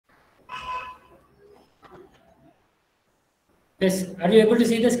Yes, are you able to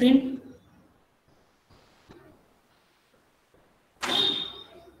see the screen?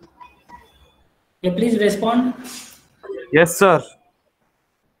 Yeah, please respond. Yes, sir.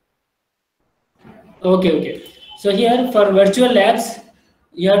 Okay, okay. So here for virtual labs,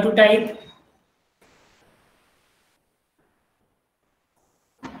 you have to type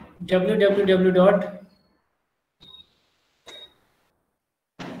www dot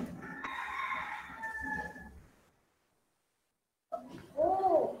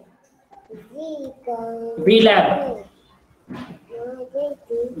VLab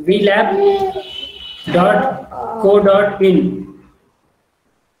VLab.co.in.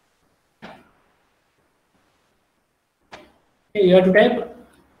 You have to type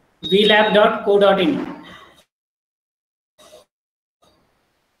VLab.co.in.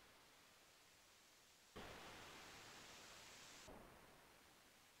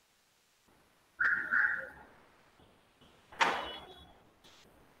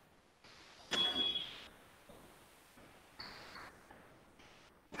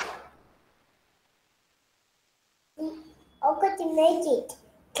 ఒకటి make it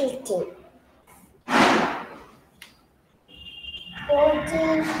clicking.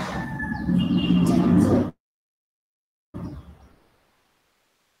 14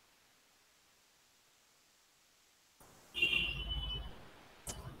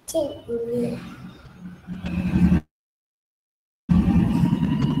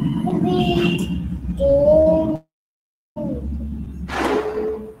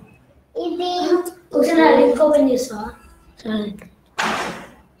 ఒకసారి link open చేస్తావా? సరే,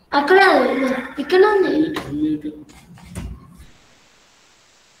 అక్కడ ఇక్కడ ఉంది.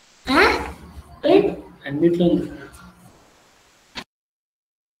 అన్నిట్లో ఉంది.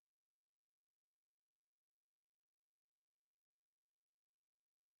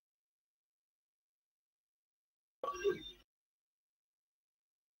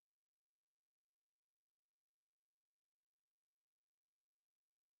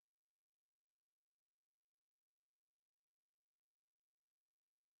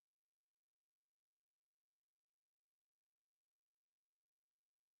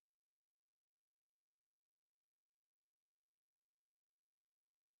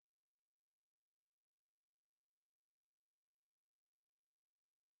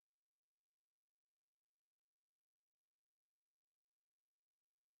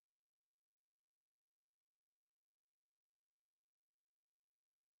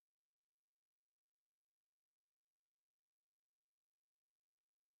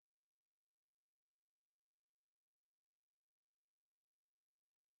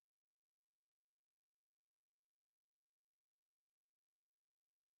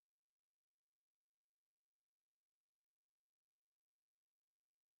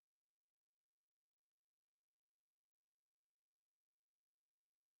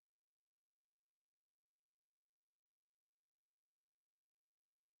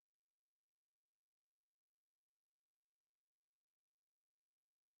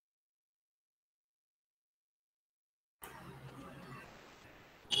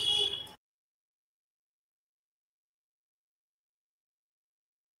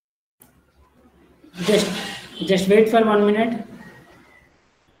 Just wait for 1 minute.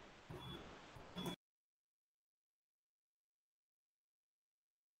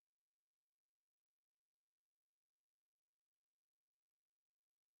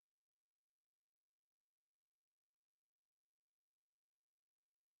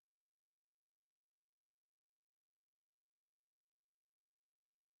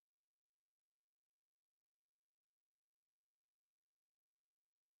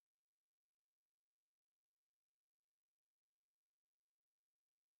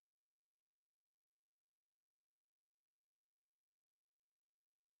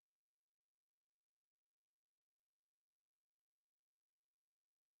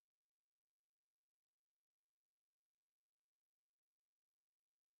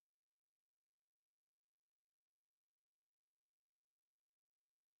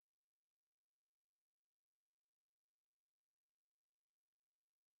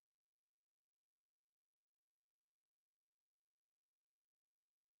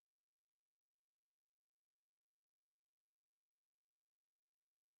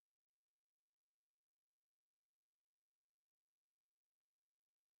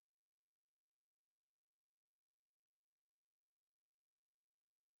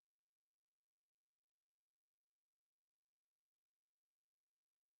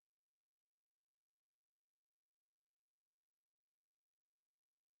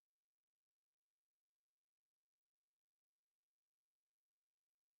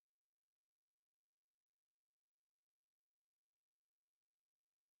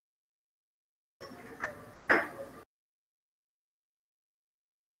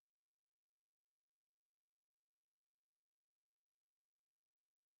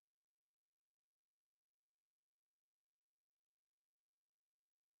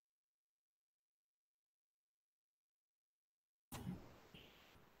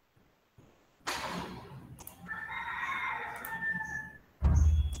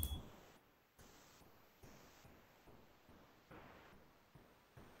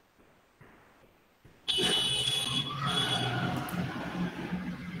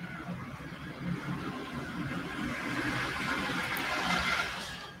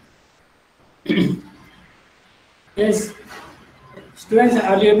 Yes, students,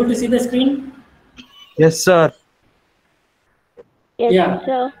 are you able to see the screen? Yes, sir. Yes, Yeah.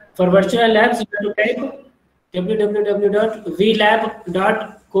 sir. For virtual labs, you have to type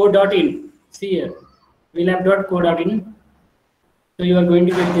www.vlab.co.in. See here, vlab.co.in. So you are going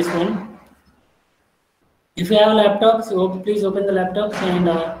to get this one. If you have a laptop, so please open the laptop and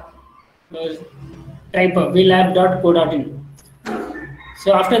type vlab.co.in.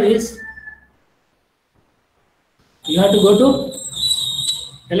 So after this, you have to go to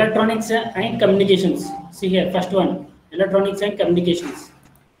electronics and communications. See here, first one, electronics and communications.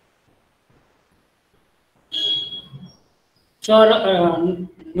 So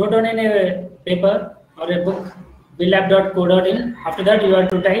note down in a paper or a book, vlab.co.in. After that, you have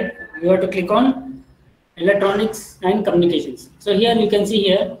to click on electronics and communications. So here you can see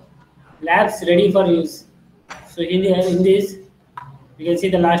here, labs ready for use. So in this, you can see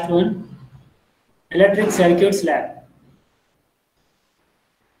the last one, electric circuits lab.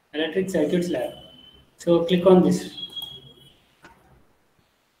 Electric circuits lab. So click on this.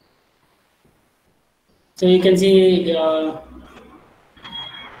 So you can see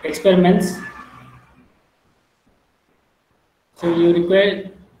experiments. So you require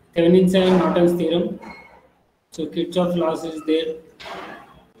Thevinins and Norton's theorem. So Kirchhoff laws is there.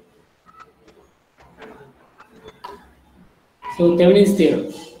 So Thevinins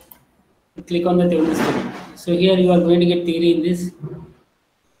theorem. Click on the Thevinins theorem. So here you are going to get theory in this.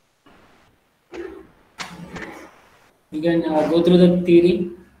 You can go through the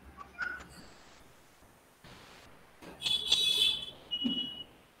theory.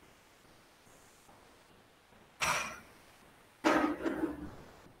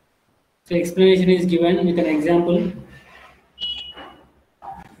 So explanation is given with an example.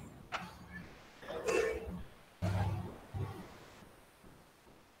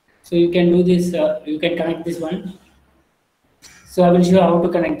 So you can do this, you can connect this one. So I will show how to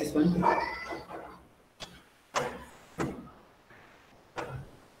connect this one.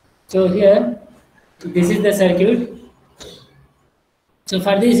 So here, this is the circuit. So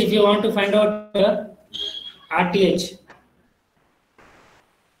for this, if you want to find out RTH,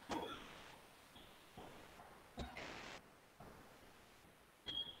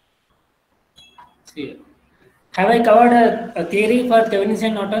 see, have I covered a theory for Thevinins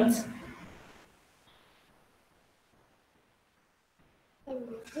and Nortons?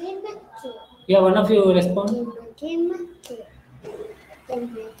 Yeah, one of you respond.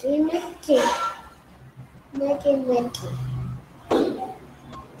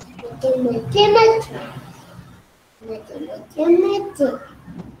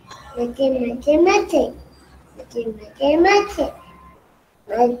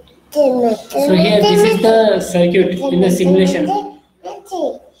 So here, this is the circuit in the simulation.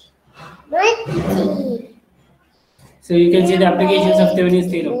 So you can see the applications of Thevinins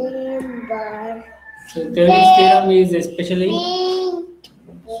theorem. So Thevinins theorem is especially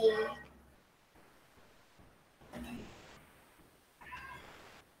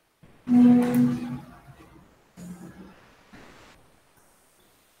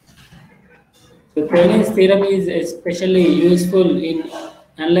Thevinins theorem is especially useful in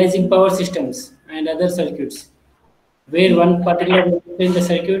analyzing power systems and other circuits, where one particular resistor in the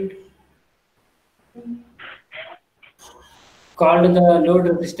circuit called the load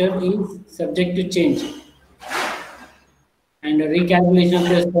resistor is subject to change, and a recalculation of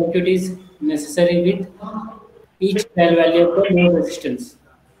the circuit is necessary with each trial value of the load resistance.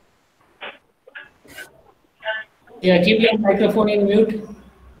 Yeah, keep your microphone in mute.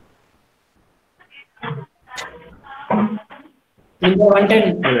 Number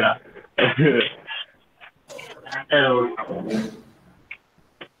 110.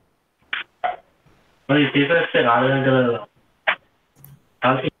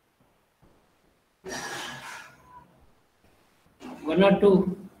 One or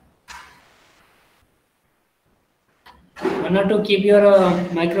two. One or two, keep your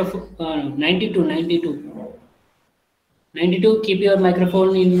microphone 92. 92, keep your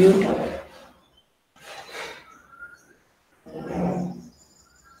microphone in mute.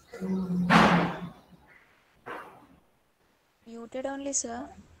 Muted only, sir.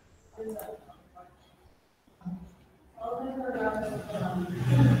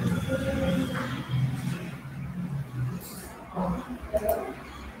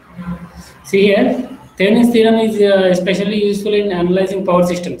 See here, Thevinins theorem is especially useful in analyzing power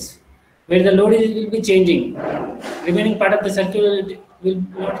systems, where the load will be changing. Remaining part of the circuit will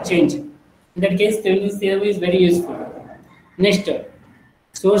not change. In that case, Thevinins theorem is very useful. Next,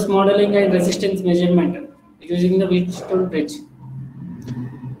 source modeling and resistance measurement using the Wheatstone bridge.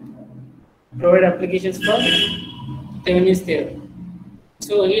 provide applications for Thevinins theorem.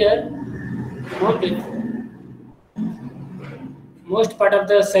 So here, most part of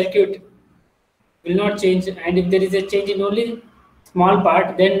the circuit will not change, and if there is a change in only small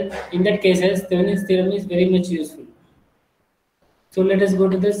part, then in that cases Thevinins theorem is very much useful. So let us go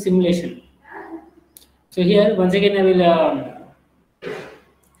to the simulation. So here once again I will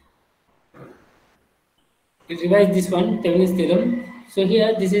revise this one, Thevinins theorem. So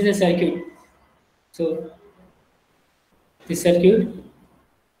here this is a circuit. So this circuit,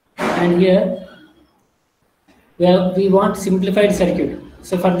 and here we want simplified circuit.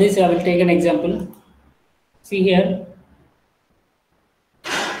 So for this I will take an example. See here,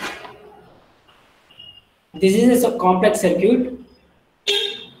 this is a complex circuit.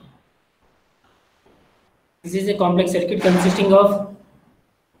 This is a complex circuit consisting of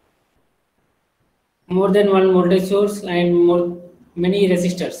more than one voltage source and many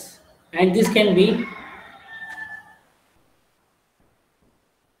resistors, and this can be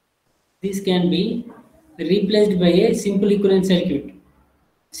replaced by a simple equivalent circuit.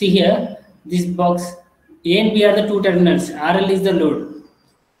 See here, this box A and B are the two terminals, RL is the load.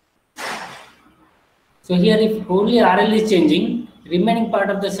 So here if only RL is changing, remaining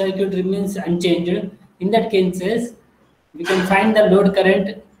part of the circuit remains unchanged. In that cases, we can find the load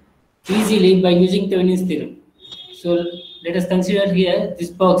current easily by using Thevinins theorem. So let us consider here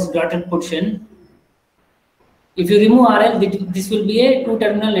this box dotted portion. If you remove RL, this will be a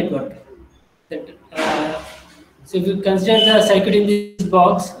two-terminal network. So if you consider the circuit in this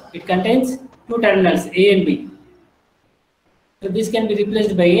box, it contains two terminals A and B. So this can be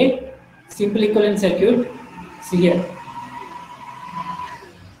replaced by a simple equivalent circuit. See here.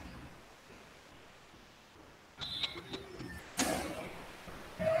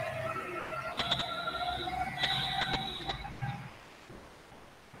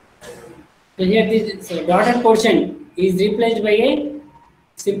 So here this dotted portion is replaced by a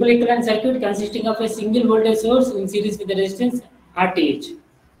simple equivalent circuit consisting of a single voltage source in series with the resistance RTH.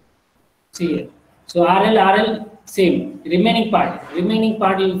 See here. So RL same. Remaining part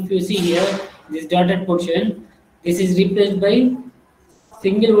if you see here, this dotted portion, this is replaced by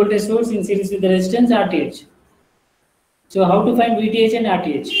single voltage source in series with the resistance RTH. So how to find VTH and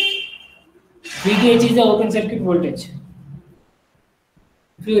RTH? VTH is the open circuit voltage.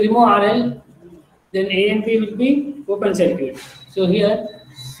 If you remove RL, then A and B will be open circuit. So here,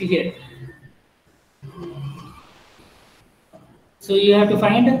 see here. So you have to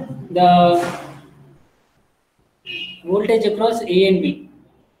find the voltage across A and B.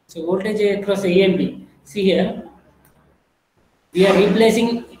 So voltage across A and B. See here, we are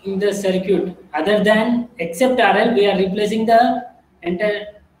replacing in the circuit other than except RL, we are replacing the entire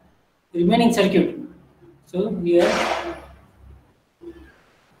remaining circuit. So here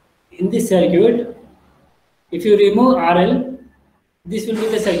in this circuit, if you remove RL, this will be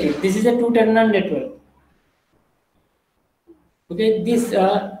the circuit. This is a two-terminal network. Okay, this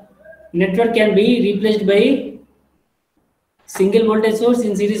network can be replaced by single voltage source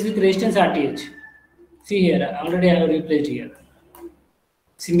in series with resistance RTH. See here, already I have replaced here.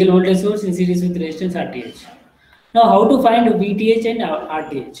 Single voltage source in series with resistance RTH. Now, how to find VTH and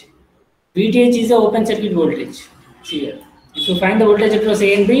RTH? VTH is the open circuit voltage. See here. If you find the voltage across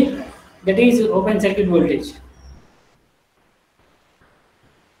A and B, that is open circuit voltage.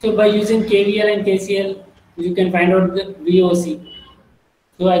 So by using KVL and KCL, you can find out the VOC.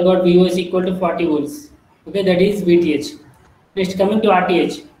 So I got VOC equal to 40 volts. Okay, that is VTH. Next, coming to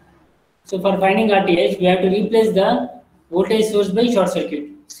RTH. So for finding RTH, we have to replace the voltage source by short circuit.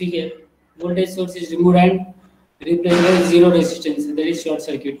 See here, voltage source is removed and replaced by zero resistance. That is short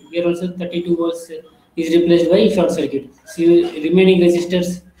circuit. Here also 32 volts is replaced by short circuit. See remaining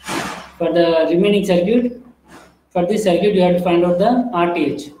resistors for the remaining circuit. For this circuit, you have to find out the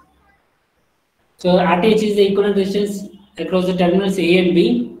RTH. So RTH is the equivalent resistance across the terminals A and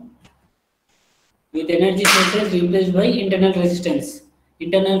B with energy sources replaced by internal resistance.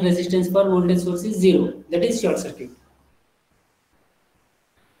 Internal resistance for voltage source is 0. That is short circuit.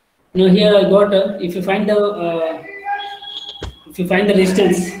 Now here I got if you find the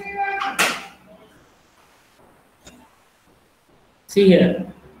resistance. See here.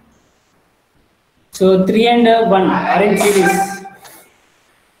 So 3 and 1 are in series.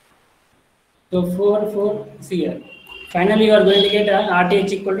 So 4, see here. Finally, you are going to get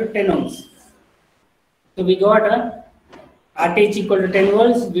RTH equal to 10 ohms. So we got RTH equal to 10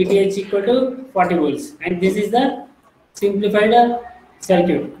 volts, VTH equal to 40 volts, and this is the simplified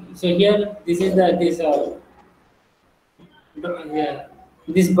circuit. So here, this is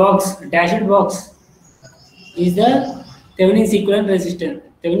this box, dashed box, is the Thevinins equivalent resistance.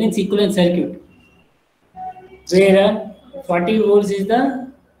 Thevenin's equivalent circuit, where 40 volts is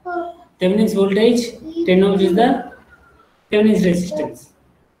the Thevenin's voltage, 10 ohms is the Thevenin's resistance.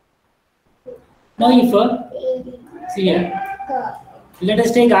 Now if see here, let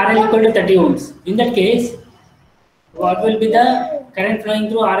us take RL equal to 30 ohms. In that case, what will be the current flowing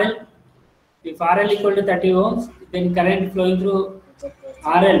through RL? If RL equal to 30 ohms, then current flowing through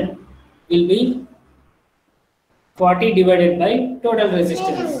RL will be 40 divided by total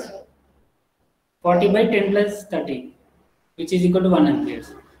resistance. 40 by 10 plus 30, which is equal to 1 ampere.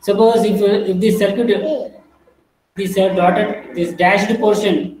 Suppose if this circuit, this dashed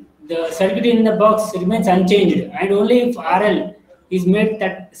portion, the circuit in the box remains unchanged, and only if RL is made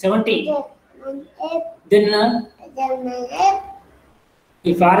that 70, then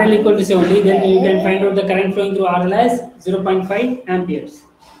if RL equal to 70, then you can find out the current flowing through RL as 0.5 amperes.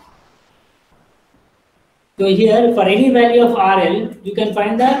 So here, for any value of RL, you can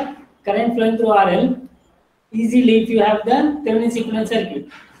find the current flowing through RL easily if you have the Thevenin's equivalent circuit.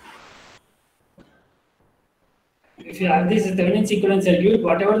 If you have this Thevenin's equivalent circuit,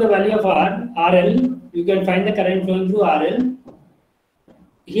 whatever the value of RL, you can find the current flowing through RL.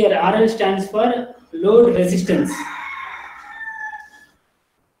 Here, RL stands for load resistance.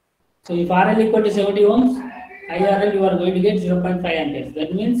 So if RL equal to 70 ohms, IRL you are going to get 0.5 amperes.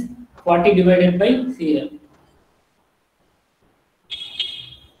 That means 40 divided by CL.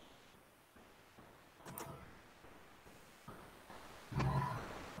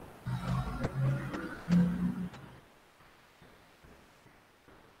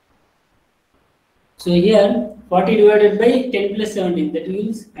 So here 40 divided by 10 plus 70, that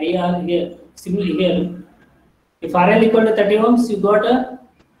means IR here. Similarly here, if RL equal to 30 ohms, you got a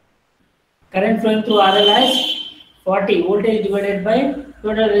current flowing through RL as 40 voltage divided by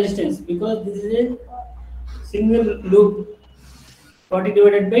total resistance, because this is a single loop. 40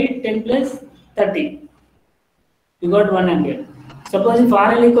 divided by 10 plus 30, you got 1 ampere. Suppose if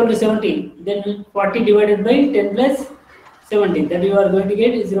RL equal to 70, then 40 divided by 10 plus 70, that you are going to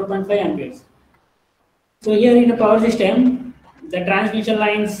get 0.5 amperes. So here in a power system, the transmission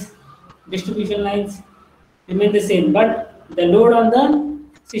lines, distribution lines remain the same, but the load on the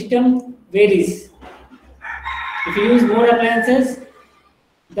system varies. If you use more appliances,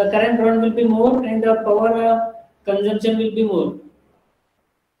 the current run will be more and the power consumption will be more.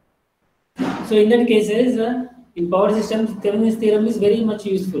 So in that cases, in power systems, Thevinins theorem is very much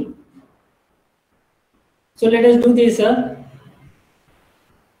useful. So let us do this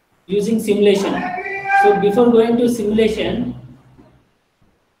using simulation. So before going to simulation,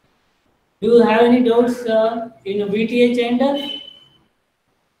 do you have any doubts in VTH and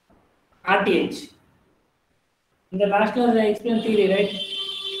RTH? In the last class I explained theory, right?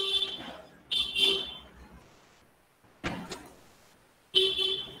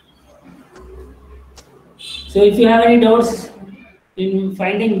 So if you have any doubts in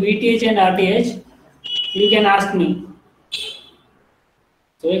finding VTH and RTH, you can ask me.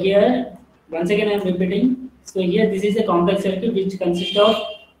 So here, once again I am repeating. So here this is a complex circuit which consists of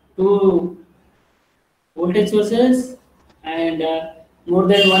two voltage sources and more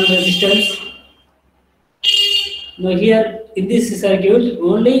than one resistance. Now here in this circuit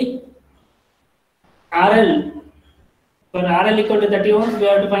only RL, for RL equal to 30 ohms, we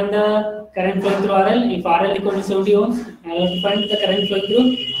have to find the current flowing through RL. If RL equal to 70 ohms, I have to find the current flowing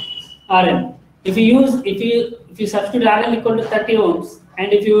through RL. If you substitute RL equal to 30 ohms,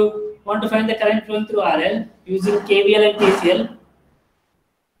 and if you want to find the current flowing through RL using KVL and KCL,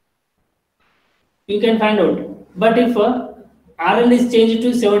 you can find out. But if RL is changed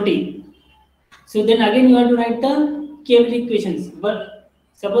to 70, so then again you have to write the KVL equations. But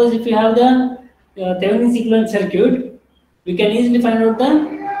suppose if you have the Thevenin's equivalent circuit, we can easily find out the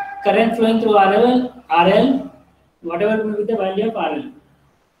current flowing through RL, whatever will be the value of RL.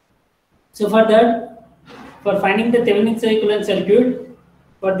 So for that, for finding the Thevenin's equivalent circuit,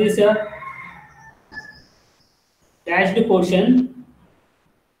 for this dashed portion,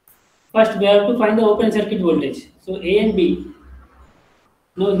 first we have to find the open circuit voltage. So A and B.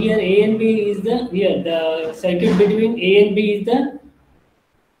 Now here A and B is the circuit between A and B is the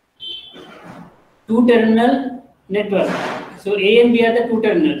two terminal network. So A and B are the two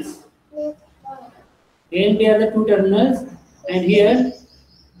terminals. A and B are the two terminals, and here,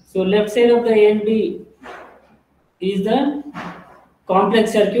 so left side of the A and B is the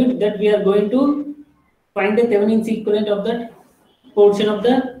complex circuit that we are going to find the Thevenin's equivalent of that portion of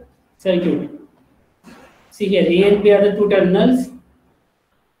the circuit. See here, A and B are the two terminals,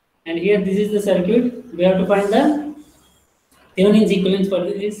 and here this is the circuit. We have to find the Thevenin's equivalent for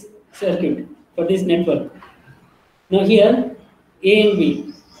this circuit, for this network. Now here, A and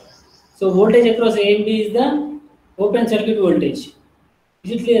B. So voltage across A and B is the open circuit voltage.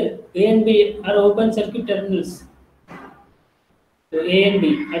 Is it clear? A and B are open circuit terminals. So A and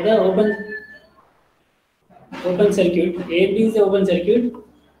B are the open circuit. A and B is the open circuit.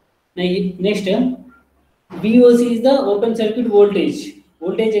 Now next, VOC is the open circuit voltage.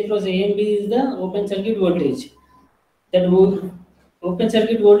 Voltage across A and B is the open circuit voltage. That open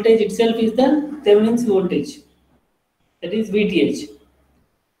circuit voltage itself is the Thevenin's voltage. That is VTH.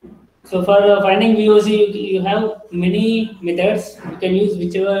 So for finding VOC, you have many methods. You can use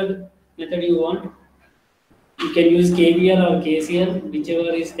whichever method you want. You can use KVL or KCL,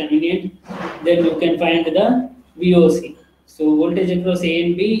 whichever is convenient. Then you can find the VOC. So voltage across A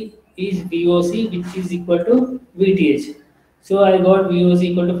and B is VOC, which is equal to VTH. So I got VOC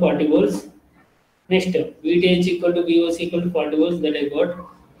equal to 40 volts. Next, VTH equal to VOC equal to 40 volts, that I got.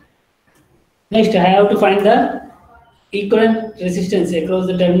 Next, I have to find the equivalent resistance across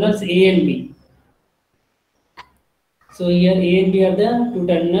the terminals A and B. So here A and B are the two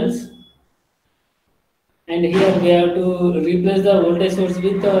terminals. And here we have to replace the voltage source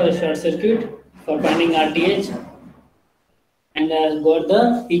with a short circuit for finding RTH. And got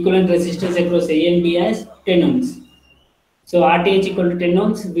the equivalent resistance across A and B as 10 ohms. So RTH equal to 10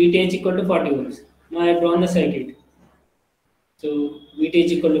 ohms, VTH equal to 40 volts. Now I have drawn the circuit. So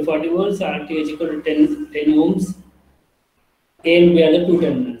VTH equal to 40 volts, RTH equal to 10 ohms. A and B are the two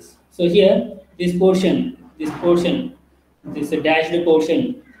terminals. So here this portion, this dashed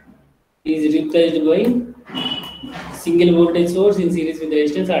portion is replaced by single voltage source in series with the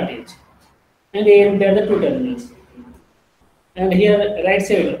resistance RTH. And A and B are the two terminals. And here right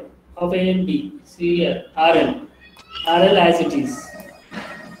side of A and B, see here RL as it is.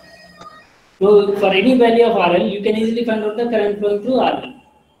 So for any value of RL, you can easily find out the current flowing through RL.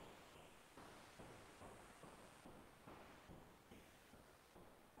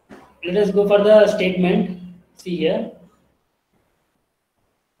 Let us go for the statement. See here.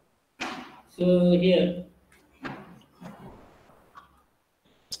 So here,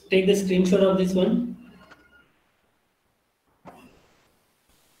 take the screenshot of this one.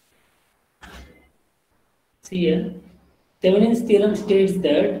 See here, Thevinins theorem states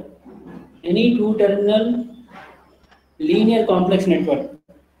that any two-terminal linear complex network,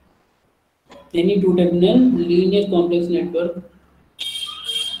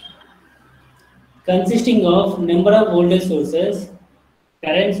 consisting of number of voltage sources,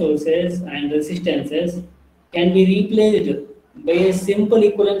 current sources and resistances can be replaced by a simple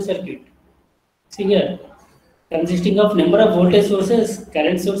equivalent circuit. See here, consisting of number of voltage sources,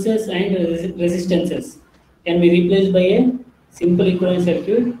 current sources and resistances can be replaced by a simple equivalent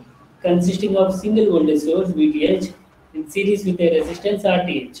circuit consisting of single voltage source VTH in series with a resistance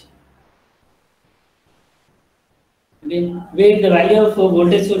RTH. Okay. Where the value of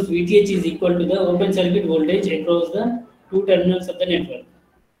voltage source VTH is equal to the open circuit voltage across the two terminals of the network.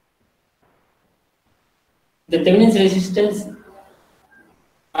 The Thevenin's resistance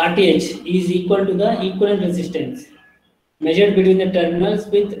RTH is equal to the equivalent resistance measured between the terminals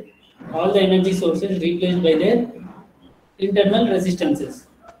with all the energy sources replaced by their internal resistances.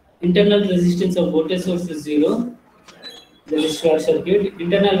 Internal resistance of voltage source is 0, that is short circuit.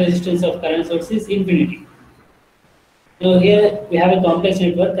 Internal resistance of current source is infinity. So here we have a complex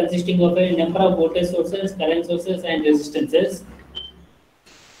network consisting of a number of voltage sources, current sources and resistances.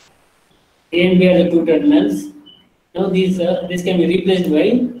 A and B are the two terminals. Now this can be replaced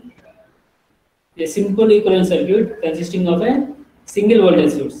by a simple equivalent circuit consisting of a single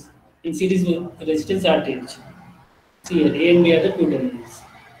voltage source in series with resistance RTH. See here, A and B are the two terminals.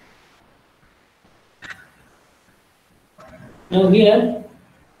 Now here,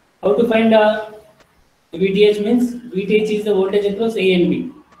 how to find VTH means VTH is the voltage across A and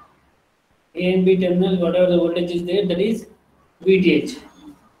B. A and B terminal, whatever the voltage is there, that is VTH.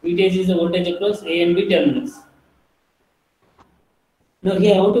 VTH is the voltage across A and B terminals. Now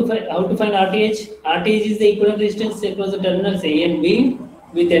here, how to find RTH? RTH is the equivalent resistance across the terminals A and B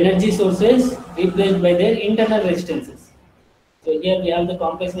with energy sources replaced by their internal resistances. So here we have the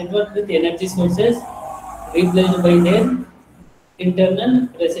complex network with energy sources replaced by their internal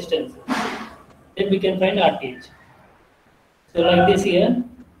resistances. Then we can find RTH. So like this here,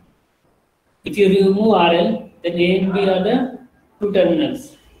 if you remove RL, then A and B are the two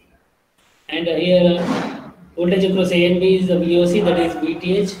terminals. And here voltage across A and B is the VOC, that is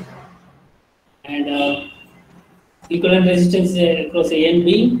VTH. And equivalent resistance across A and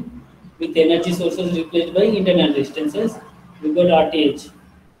B with energy sources replaced by internal resistances. We got RTH.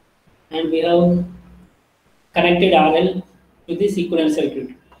 And we have connected RL to this equivalent circuit.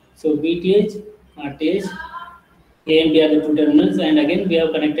 So VTH, RTH. A and B are the two terminals, and again we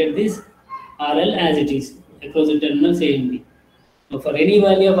have connected this RL as it is across the terminals A and B. Now for any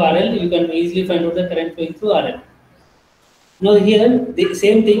value of RL, you can easily find out the current flowing through RL. Now here the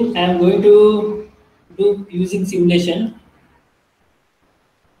same thing I am going to do using simulation.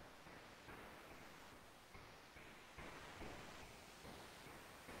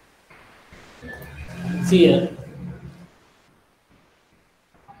 See here.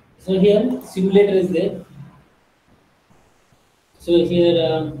 So here simulator is there. So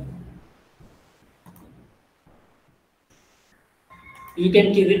here you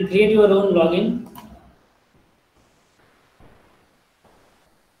can create your own login.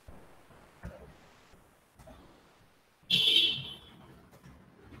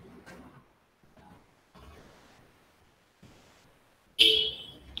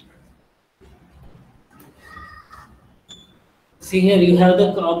 See here you have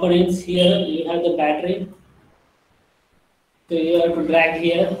the components, here you have the battery. So you have to drag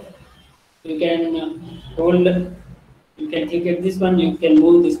here. You can hold, you can click at this one, you can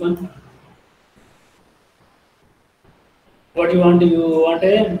move this one. What you want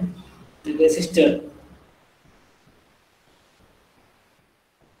a resistor.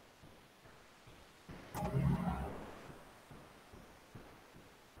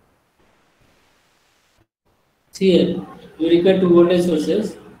 See here, you require two voltage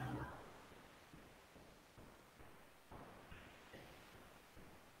sources.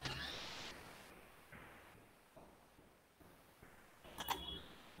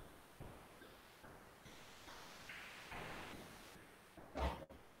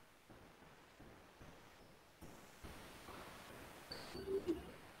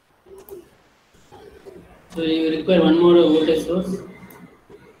 So you require one more voltage source.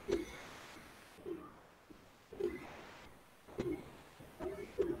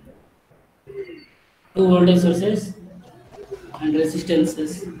 Two voltage sources and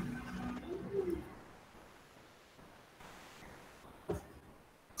resistances.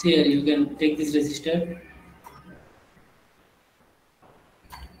 See here, you can take this resistor.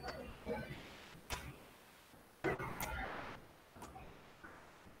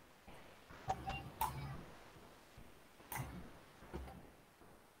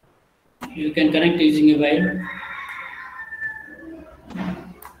 You can connect using a wire.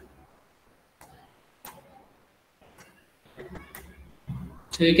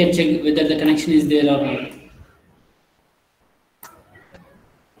 So you can check whether the connection is there or not.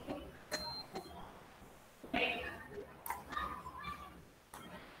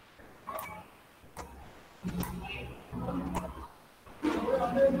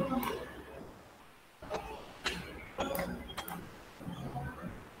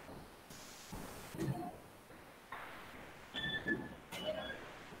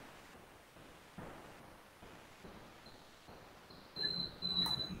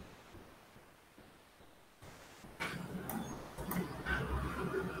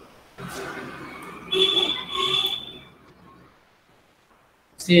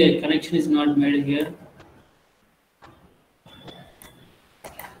 See here, connection is not made here.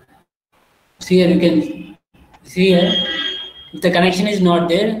 See here, you can see here. If the connection is not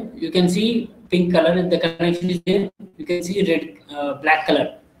there, you can see pink color. If the connection is there, you can see red, black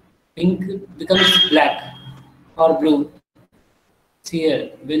color. Pink becomes black or blue. See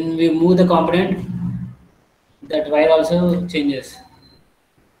here, when we move the component, that wire also changes.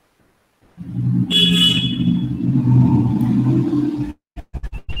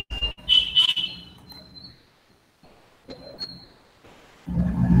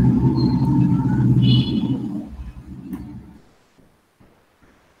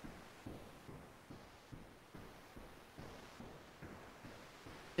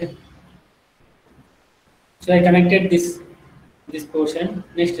 So I connected this portion.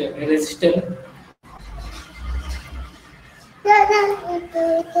 Next, a resistor.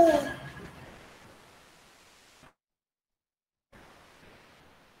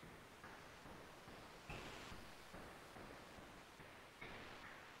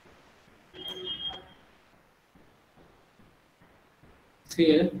 See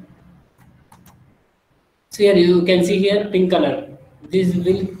here. See here, you can see here pink color. This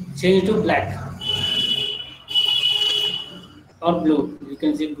will change to black or blue. You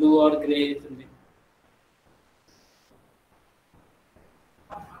can see blue or gray. Something.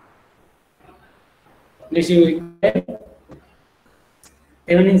 Next, you require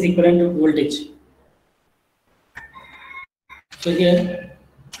Thevinins equivalent voltage. So here,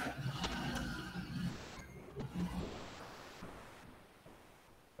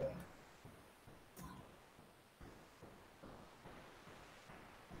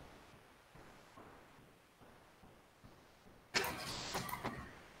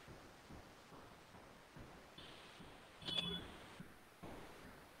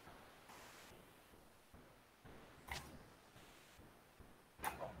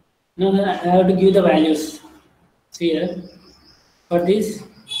 Now I have to give the values. See here, for this,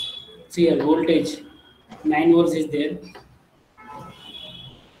 see here, voltage, 9 volts is there.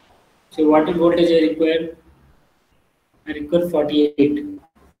 So what voltage I require? I require 48.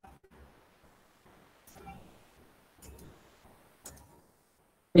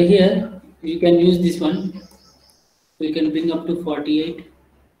 So here, you can use this one. So you can bring up to 48.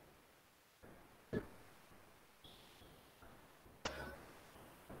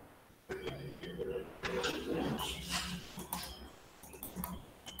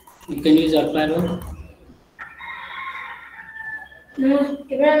 You can use up arrow. No,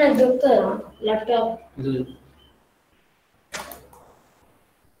 even a doctor laptop.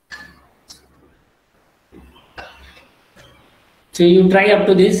 So you try up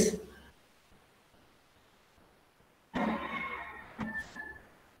to this.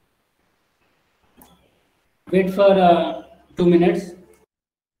 Wait for 2 minutes.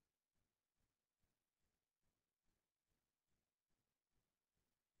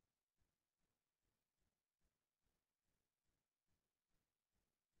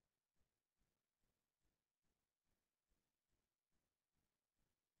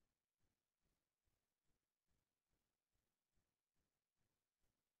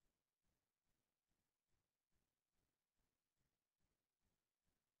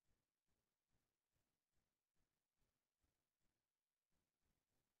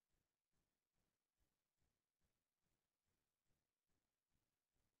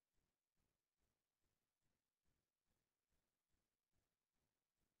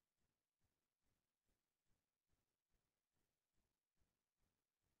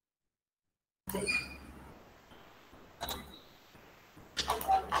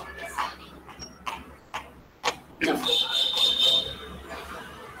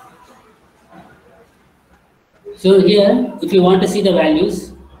 So here, if you want to see the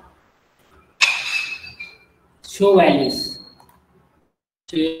values, show values.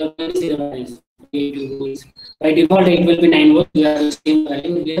 So you are going to see the values. 82 volts. By default, it will be 9 volts. You have the same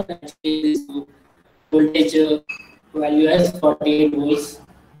value here. Actually, this voltage value as 48 volts.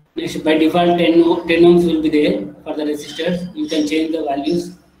 Next, by default, 10 ohms will be there for the resistors. You can change the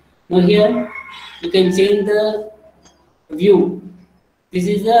values. Now here, you can change the view. This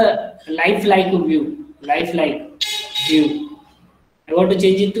is the lifelike view. Lifelike view. I want to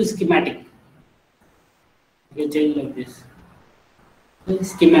change it to schematic. You can change like this.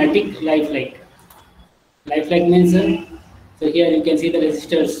 Schematic lifelike. Lifelike means so here you can see the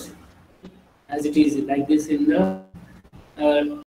resistors as it is like this in the